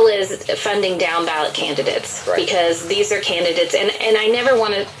 The model is funding down ballot candidates, right, because these are candidates, and I never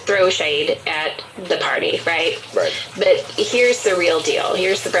want to throw shade at the party, right? Right. But here's the real deal.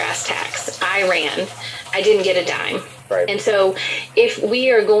 Here's the brass tacks. I ran. I didn't get a dime. Right. And so if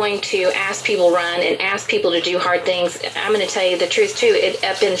we are going to ask people run and ask people to do hard things, I'm going to tell you the truth, too. It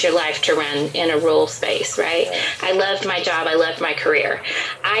upends your life to run in a rural space, right? I loved my job. I loved my career.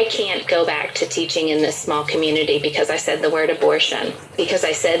 I can't go back to teaching in this small community because I said the word abortion, because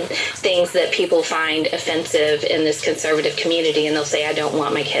I said things that people find offensive in this conservative community, and they'll say, I don't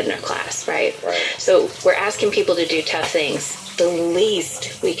want my kid in her class, right? So we're asking people to do tough things. The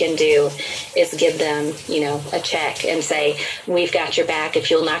least we can do is give them, a check and say, we've got your back.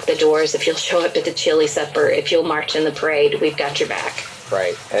 If you'll knock the doors, if you'll show up at the chili supper, if you'll march in the parade, we've got your back.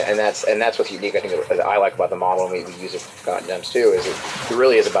 Right, and that's what's unique. I think that I like about the model, and we use it for Forgotten Dems too. Is it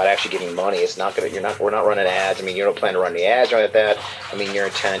really is about actually getting money. It's not gonna. We're not running ads. You don't plan to run any ads right at that. Your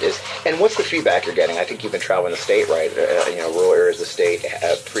intent is. And what's the feedback you're getting? I think you've been traveling the state, right? Rural areas of the state,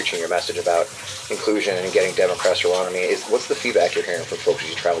 preaching your message about inclusion and getting Democrats to run. What's the feedback you're hearing from folks as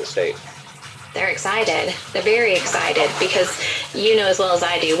you travel the state? They're excited. They're very excited because as well as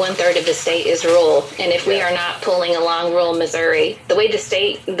I do, 1/3 of the state is rural. And if we are not pulling along rural Missouri, the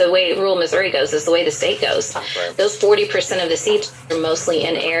way rural Missouri goes is the way the state goes. Right. Those 40% of the seats are mostly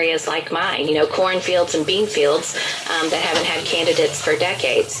in areas like mine, cornfields and bean fields that haven't had candidates for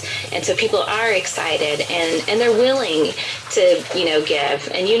decades. And so people are excited and they're willing to,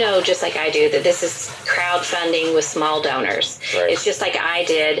 give. And just like I do, that this is crowdfunding with small donors. Right. It's just like I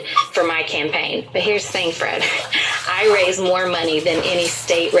did for my campaign. But here's the thing, Fred. I raise more money than any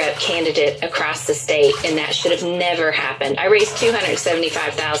state rep candidate across the state, and that should have never happened. I raised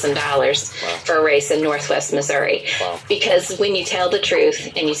 $275,000 for a race in Northwest Missouri because when you tell the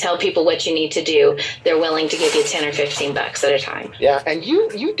truth and you tell people what you need to do, they're willing to give you 10 or 15 bucks at a time. Yeah, and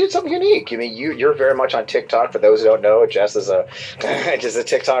you did something unique. I mean, you're very much on TikTok. For those who don't know, Jess is just a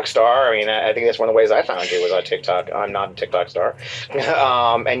TikTok star. I mean, I think that's one of the ways I found you was on TikTok. I'm not a TikTok star,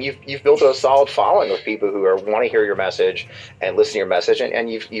 and you've built a solid following of people who want to hear your message and listen to your message, and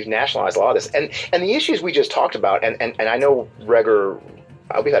you've nationalized a lot of this. And the issues we just talked about, and I know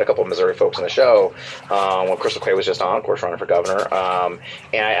we've had a couple of Missouri folks on the show when Crystal Quay was just on, of course, running for governor.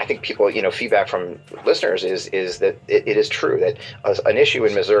 And I think people, feedback from listeners is that it is true that an issue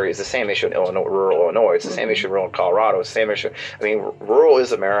in Missouri is the same issue in rural Illinois. It's the same issue in rural Colorado. It's the same issue. I mean, rural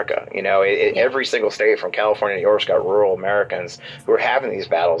is America. Every single state from California to New York's got rural Americans who are having these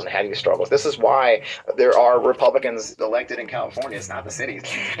battles and having these struggles. This is why there are Republicans elected in California. It's not the cities.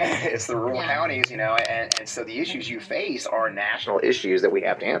 It's the rural counties, and so the issues you face are national issues that we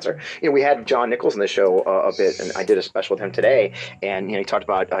have to answer. We had John Nichols in the show a bit, and I did a special with him today, and he talked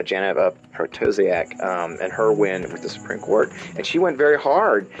about Janet Protosiak and her win with the Supreme Court, and she went very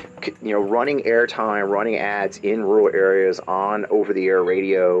hard, running airtime, running ads in rural areas on over-the-air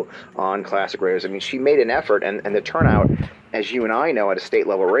radio, on classic radios. I mean, she made an effort, and the turnout, as you and I know, at a state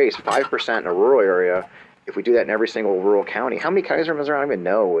level race, 5% in a rural area. If we do that in every single rural county, how many counties are in Missouri? I don't even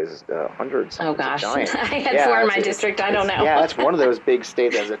know. Is hundreds? Oh gosh, I had 4 in my district. I don't know. Yeah, that's one of those big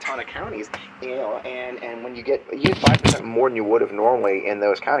states that has a ton of counties. And when you get 5% more than you would have normally in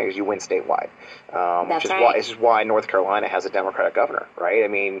those counties, you win statewide. That's right. This is why North Carolina has a Democratic governor, right? I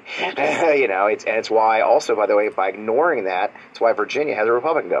mean, it's why also, by the way, by ignoring that, it's why Virginia has a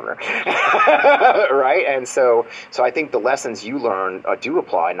Republican governor, right? And so I think the lessons you learn do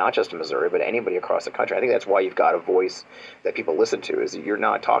apply not just to Missouri, but anybody across the country. I think that's why you've got a voice that people listen to, is that you're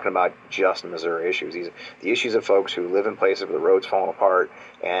not talking about just Missouri issues. The issues of folks who live in places where the road's falling apart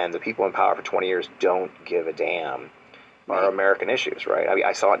and the people in power for 20 years don't give a damn are American issues, right? I mean,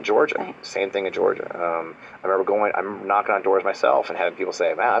 I saw it in Georgia. Right. Same thing in Georgia. I remember I'm knocking on doors myself and having people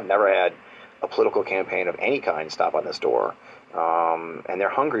say, man, I've never had a political campaign of any kind stop on this door. And they're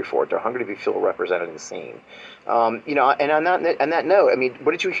hungry for it. They're hungry to feel represented and seen. And on that note, I mean,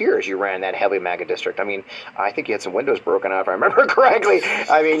 what did you hear as you ran that heavily MAGA district? I mean, I think you had some windows broken out, if I remember correctly.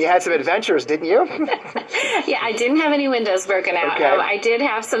 I mean, you had some adventures, didn't you? Yeah, I didn't have any windows broken out. Okay. I did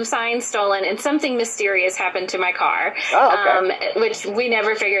have some signs stolen, and something mysterious happened to my car, which we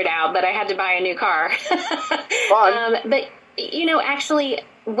never figured out, but I had to buy a new car. Fun. But, actually,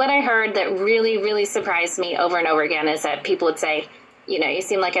 what I heard that really, really surprised me over and over again is that people would say, you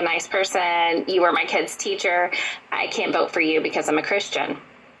seem like a nice person. You were my kid's teacher. I can't vote for you because I'm a Christian.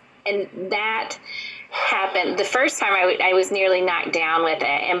 And that happened the first time I was nearly knocked down with it.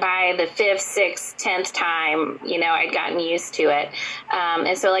 And by the 5th, 6th, 10th time, I'd gotten used to it.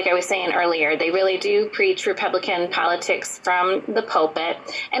 And so like I was saying earlier, they really do preach Republican politics from the pulpit.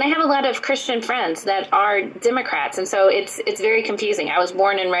 And I have a lot of Christian friends that are Democrats. And so it's very confusing. I was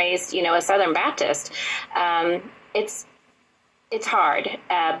born and raised, a Southern Baptist. It's hard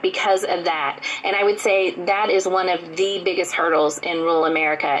because of that. And I would say that is one of the biggest hurdles in rural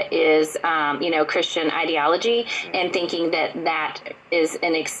America is, Christian ideology and thinking that is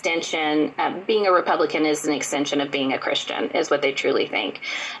an extension, being a Republican is an extension of being a Christian is what they truly think.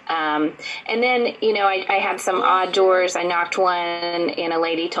 And then, I had some odd doors. I knocked one and a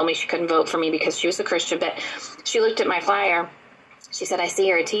lady told me she couldn't vote for me because she was a Christian, but she looked at my flyer. She said, I see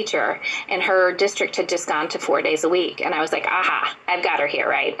you're a teacher, and her district had just gone to 4 days a week. And I was like, aha, I've got her here,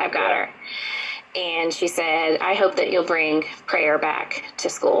 right? I've got her. And she said, I hope that you'll bring prayer back to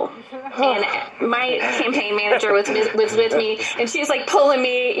school. And my campaign manager was with me, and she's like pulling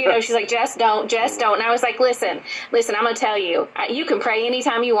me, she's like, Jess, don't. And I was like, listen, I'm going to tell you, you can pray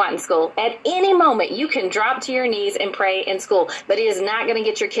anytime you want in school. At any moment, you can drop to your knees and pray in school, but it is not going to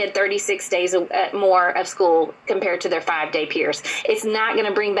get your kid 36 days more of school compared to their 5-day peers. It's not going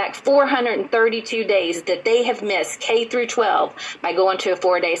to bring back 432 days that they have missed K through 12 by going to a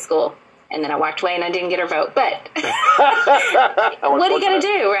 4-day school. And then I walked away and I didn't get her vote. But what are you going to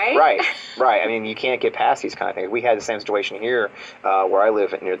do, right? Right. I mean, you can't get past these kind of things. We had the same situation here where I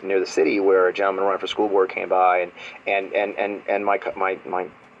live near the city, where a gentleman running for school board came by, and my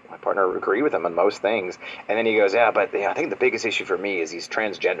partner agreed with him on most things. And then he goes, but I think the biggest issue for me is these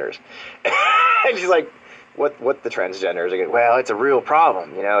transgenders. And she's like, what the transgenders? I go, well, it's a real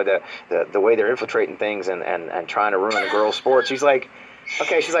problem. The way they're infiltrating things and trying to ruin the girls' sports. She's like,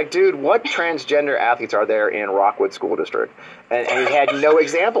 Okay, she's like, dude, what transgender athletes are there in Rockwood School District? And he had no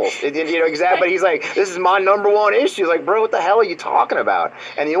examples. But he's like, this is my number one issue. He's like, bro, what the hell are you talking about?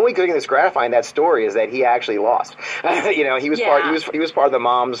 And the only good thing that's gratifying in that story is that he actually lost. He was part of the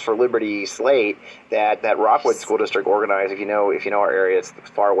Moms for Liberty slate that Rockwood School District organized. If you know our area, it's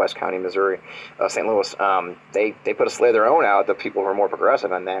far west county, Missouri, St. Louis. They put a slate of their own out, the people who are more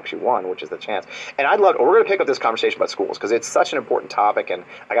progressive, and they actually won, which is the chance. And we're going to pick up this conversation about schools because it's such an important topic. And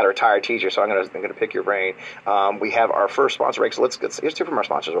I got a retired teacher, so I'm gonna pick your brain. We have our first sponsor break, so here's two from our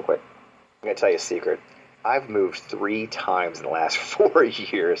sponsors real quick. I'm gonna tell you a secret. I've moved 3 times in the last 4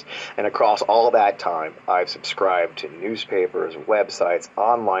 years, and across all that time, I've subscribed to newspapers, websites,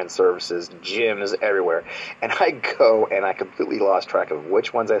 online services, gyms, everywhere. And I go and I completely lost track of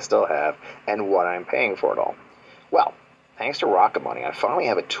which ones I still have and what I'm paying for it all. Well, thanks to Rocket Money, I finally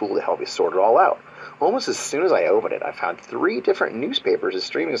have a tool to help you sort it all out. Almost as soon as I opened it, I found 3 different newspapers and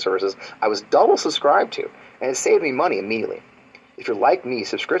streaming services I was double subscribed to, and it saved me money immediately. If you're like me,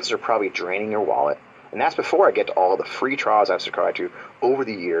 subscriptions are probably draining your wallet, and that's before I get to all the free trials I've subscribed to over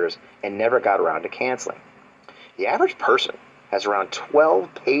the years and never got around to canceling. The average person has around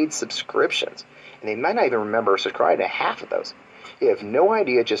 12 paid subscriptions, and they might not even remember subscribing to half of those. You have no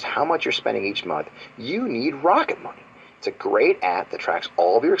idea just how much you're spending each month. You need Rocket Money. It's a great app that tracks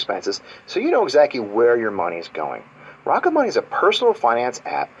all of your expenses so you know exactly where your money is going. Rocket Money is a personal finance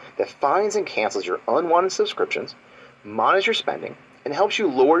app that finds and cancels your unwanted subscriptions, monitors your spending, and helps you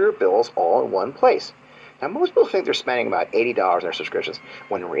lower your bills all in one place. Now, most people think they're spending about $80 in their subscriptions,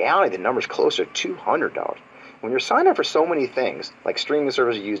 when in reality the number is closer to $200. When you're signed up for so many things, like streaming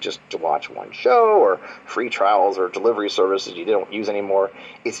services you use just to watch one show, or free trials or delivery services you don't use anymore,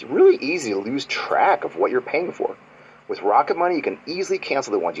 it's really easy to lose track of what you're paying for. With Rocket Money, you can easily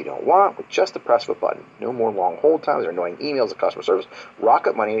cancel the ones you don't want with just the press of a button. No more long hold times or annoying emails of customer service.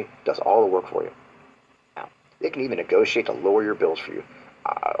 Rocket Money does all the work for you. Now, they can even negotiate to lower your bills for you,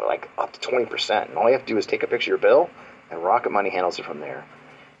 like up to 20%. And all you have to do is take a picture of your bill, and Rocket Money handles it from there.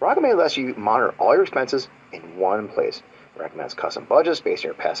 Rocket Money lets you monitor all your expenses in one place. It recommends custom budgets based on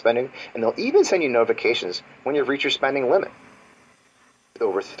your past spending, and they'll even send you notifications when you've reached your spending limit. With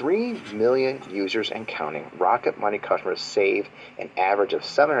over 3 million users and counting, Rocket Money customers save an average of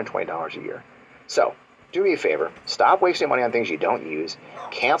 $720 a year. So, do me a favor, stop wasting money on things you don't use,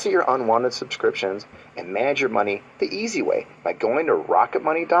 cancel your unwanted subscriptions, and manage your money the easy way by going to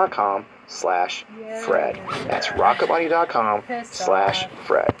rocketmoney.com/Fred. That's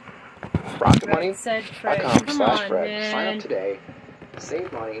rocketmoney.com/Fred. rocketmoney.com/Fred. Sign up today,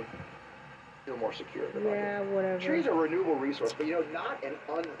 save money, feel more secure. Yeah, whatever. Trees are a renewable resource, but not an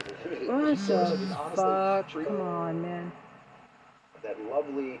unlimited what resource. the fuck? Come on, man.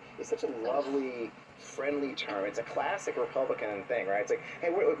 It's such a lovely, friendly term. It's a classic Republican thing, right? It's like,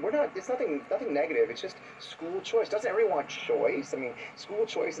 hey, we're not, it's nothing negative. It's just school choice. Doesn't everyone want choice? I mean, school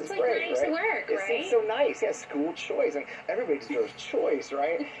choice is great, nice right? Work, it's so nice. Yeah, school choice. And everybody deserves choice,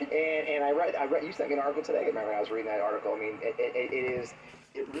 right? and I read, you sent me an article today. I remember I was reading that article. I mean,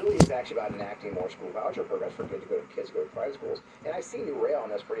 it really is actually about enacting more school voucher programs for kids to go to private schools. And I see you rail on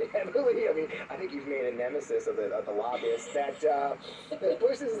this pretty heavily. I mean, I think you've made a nemesis of the lobbyists that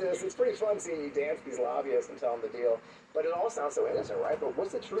pushes this. It's pretty fun seeing you dance with these lobbyists and tell them the deal. But it all sounds so innocent, right? But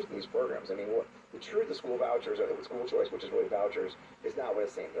what's the truth in these programs? I mean, the truth of school vouchers, or school choice, which is really vouchers, is not what it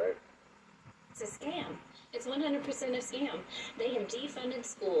seems, right? It's a scam. It's 100% a scam. They have defunded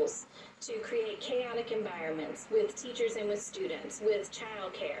schools to create chaotic environments with teachers and with students, with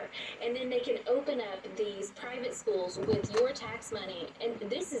childcare. And then they can open up these private schools with your tax money. And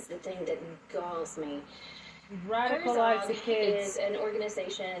this is the thing that galls me. Radicalize the kids. Is an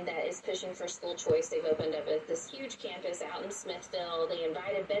organization that is pushing for school choice. They've opened up this huge campus out in Smithville. They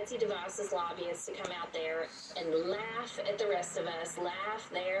invited Betsy DeVos's lobbyists to come out there and laugh at the rest of us, laugh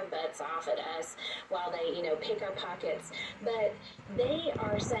their butts off at us while they, pick our pockets. But they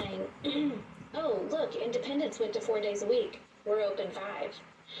are saying, oh, look, independents went to 4 days a week. We're open 5.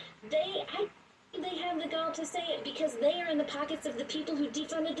 They have the gall to say it because they are in the pockets of the people who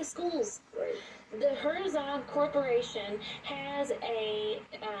defunded the schools. Right. The Herzog Corporation has a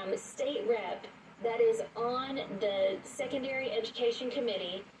state rep that is on the Secondary Education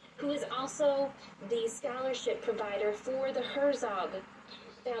Committee, who is also the scholarship provider for the Herzog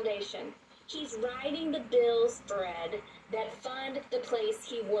Foundation. He's writing the bills, Fred, that fund the place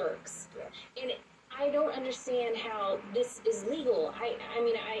he works. Yeah. And I don't understand how this is legal. I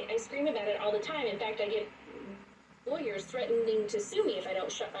mean, I scream about it all the time. In fact, I get lawyers threatening to sue me if I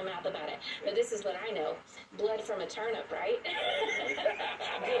don't shut my mouth about it. But this is what I know. Blood from a turnip, right?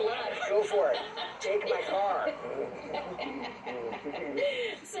 Good luck. Go for it. Take my car.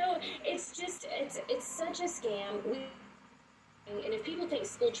 So it's just, it's such a scam. And if people think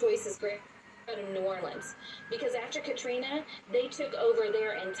school choice is great, go to New Orleans, because after Katrina, they took over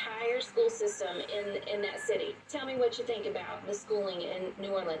their entire school system in that city. Tell me what you think about the schooling in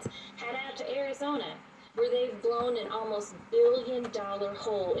New Orleans. Head out to Arizona, where they've blown an almost $1 billion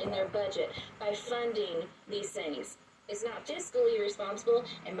hole in their budget by funding these things. It's not fiscally responsible,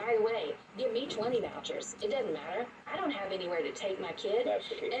 and by the way, give me 20 vouchers. It doesn't matter. I don't have anywhere to take my kid.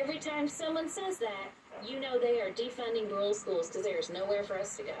 Every time someone says that, you know they are defunding rural schools because there's nowhere for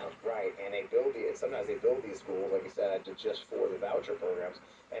us to go. Right, and sometimes they build these schools, like you said, just for the voucher programs,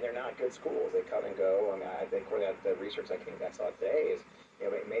 and they're not good schools. They come and go. I mean, I think the research I saw today is,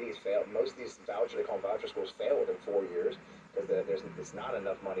 many of these failed. Most of these they call them voucher schools, failed in 4 years because there's not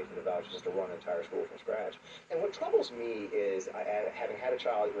enough money for the vouchers just to run an entire school from scratch. And what troubles me is, having had a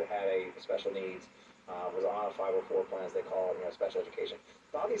child who had a special needs, was on a 504 plan, as they call it, special education.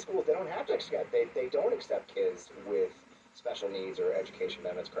 A lot of these schools, they don't have to accept. They don't accept kids with special needs or education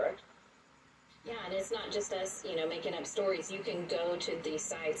benefits, correct? Yeah, and it's not just us, making up stories. You can go to these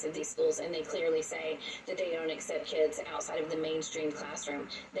sites of these schools, and they clearly say that they don't accept kids outside of the mainstream classroom.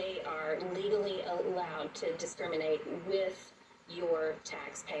 They are legally allowed to discriminate with your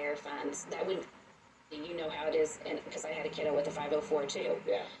taxpayer funds. That would, how it is, and because I had a kiddo with a 504 too.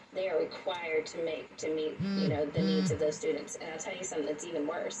 Yeah. They are required to meet, the needs of those students. And I'll tell you something that's even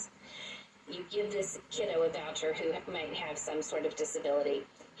worse. You give this kiddo a voucher who might have some sort of disability.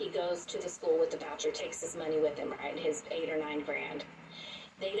 He goes to the school with the voucher, takes his money with him, right? His $8 or $9 grand.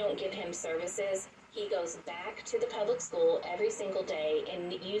 They don't give him services. He goes back to the public school every single day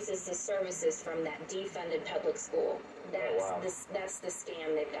and uses the services from that defunded public school. That's the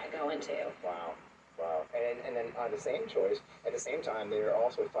scam they've got going to. Wow. Wow. And then on the same choice, at the same time, they're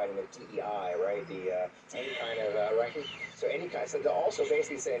also fighting the DEI, right? Any kind of, right? So they're also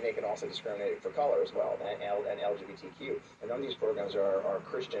basically saying they can also discriminate for color as well, and LGBTQ. And none of these programs are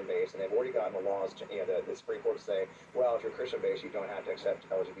Christian-based, and they've already gotten the laws, the Supreme Court say, well, if you're Christian-based, you don't have to accept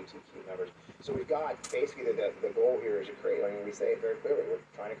LGBTQ members. So we've got, basically, the goal here is to create, we say it very clearly, we're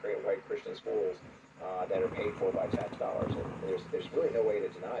trying to create white Christian schools that are paid for by tax dollars. And there's really no way to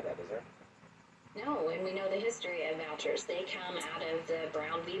deny that, is there? No, and we know the history of vouchers. They come out of the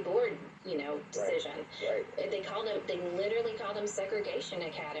Brown v. Board, decision. Right. They literally called them segregation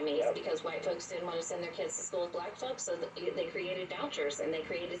academies because white folks didn't want to send their kids to school with black folks, so they created vouchers and they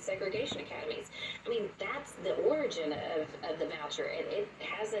created segregation academies. I mean, that's the origin of the voucher, and it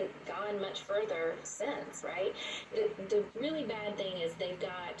hasn't gone much further since, right? The really bad thing is they've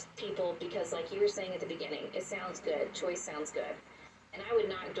got people, because like you were saying at the beginning, it sounds good, choice sounds good. And I would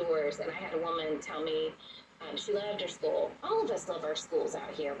knock doors, and I had a woman tell me she loved her school. All of us love our schools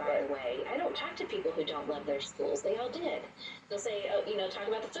out here, by the way. I don't talk to people who don't love their schools. They all did. They'll say, talk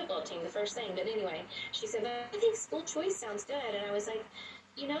about the football team, the first thing. But anyway, she said, I think school choice sounds good. And I was like,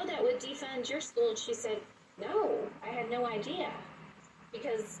 that would defund your school. And she said, no, I had no idea.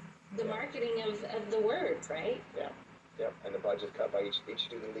 Because the marketing of the words, right? Yeah. Yep, and the budget's cut by each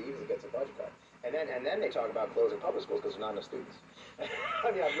student leaves, it gets a budget cut. And then they talk about closing public schools because there's not enough students. I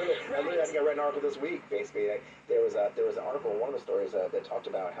think I read an article this week. Basically, there was an article, one of the stories that talked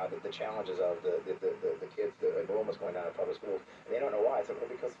about how the challenges of the kids, the enrollment's going down in public schools, and they don't know why. It's like, well,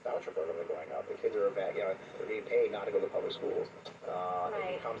 because voucher programs are going up. The kids are they're being paid not to go to public schools.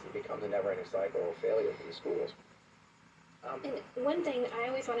 It becomes a never-ending cycle of failure for these schools. And one thing I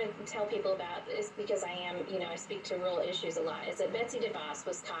always want to tell people about is, because I speak to rural issues a lot, is that Betsy DeVos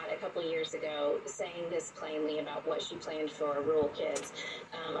was caught a couple years ago saying this plainly about what she planned for rural kids.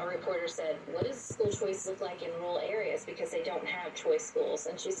 A reporter said, what does school choice look like in rural areas, because they don't have choice schools?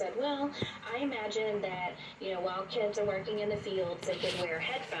 And she said, well, I imagine that, while kids are working in the fields, they could wear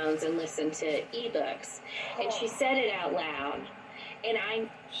headphones and listen to ebooks. And she said it out loud. And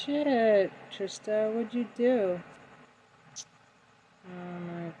Shit, Trista, what'd you do? Oh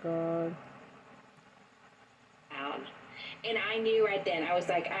my God. And I knew right then, I was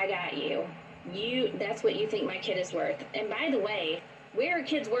like, I got you. That's what you think my kid is worth. And by the way, where are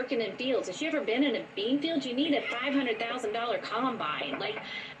kids working in fields? Has she ever been in a bean field? You need a $500,000 combine. Like,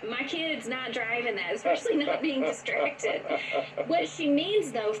 my kid's not driving that, especially not being distracted. What she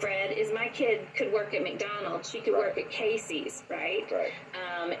means, though, Fred, is my kid could work at McDonald's. She could work at Casey's, right?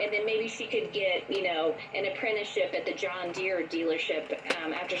 And then maybe she could get, an apprenticeship at the John Deere dealership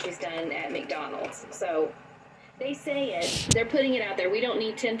after she's done at McDonald's. So they say it. They're putting it out there. We don't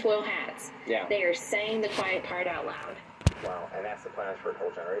need tinfoil hats. Yeah. They are saying the quiet part out loud. Wow, and that's the plans for a whole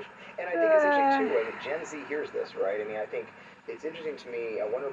generation. And I think it's interesting, too, when Gen Z hears this, right? I mean, I think it's interesting to me. I wonder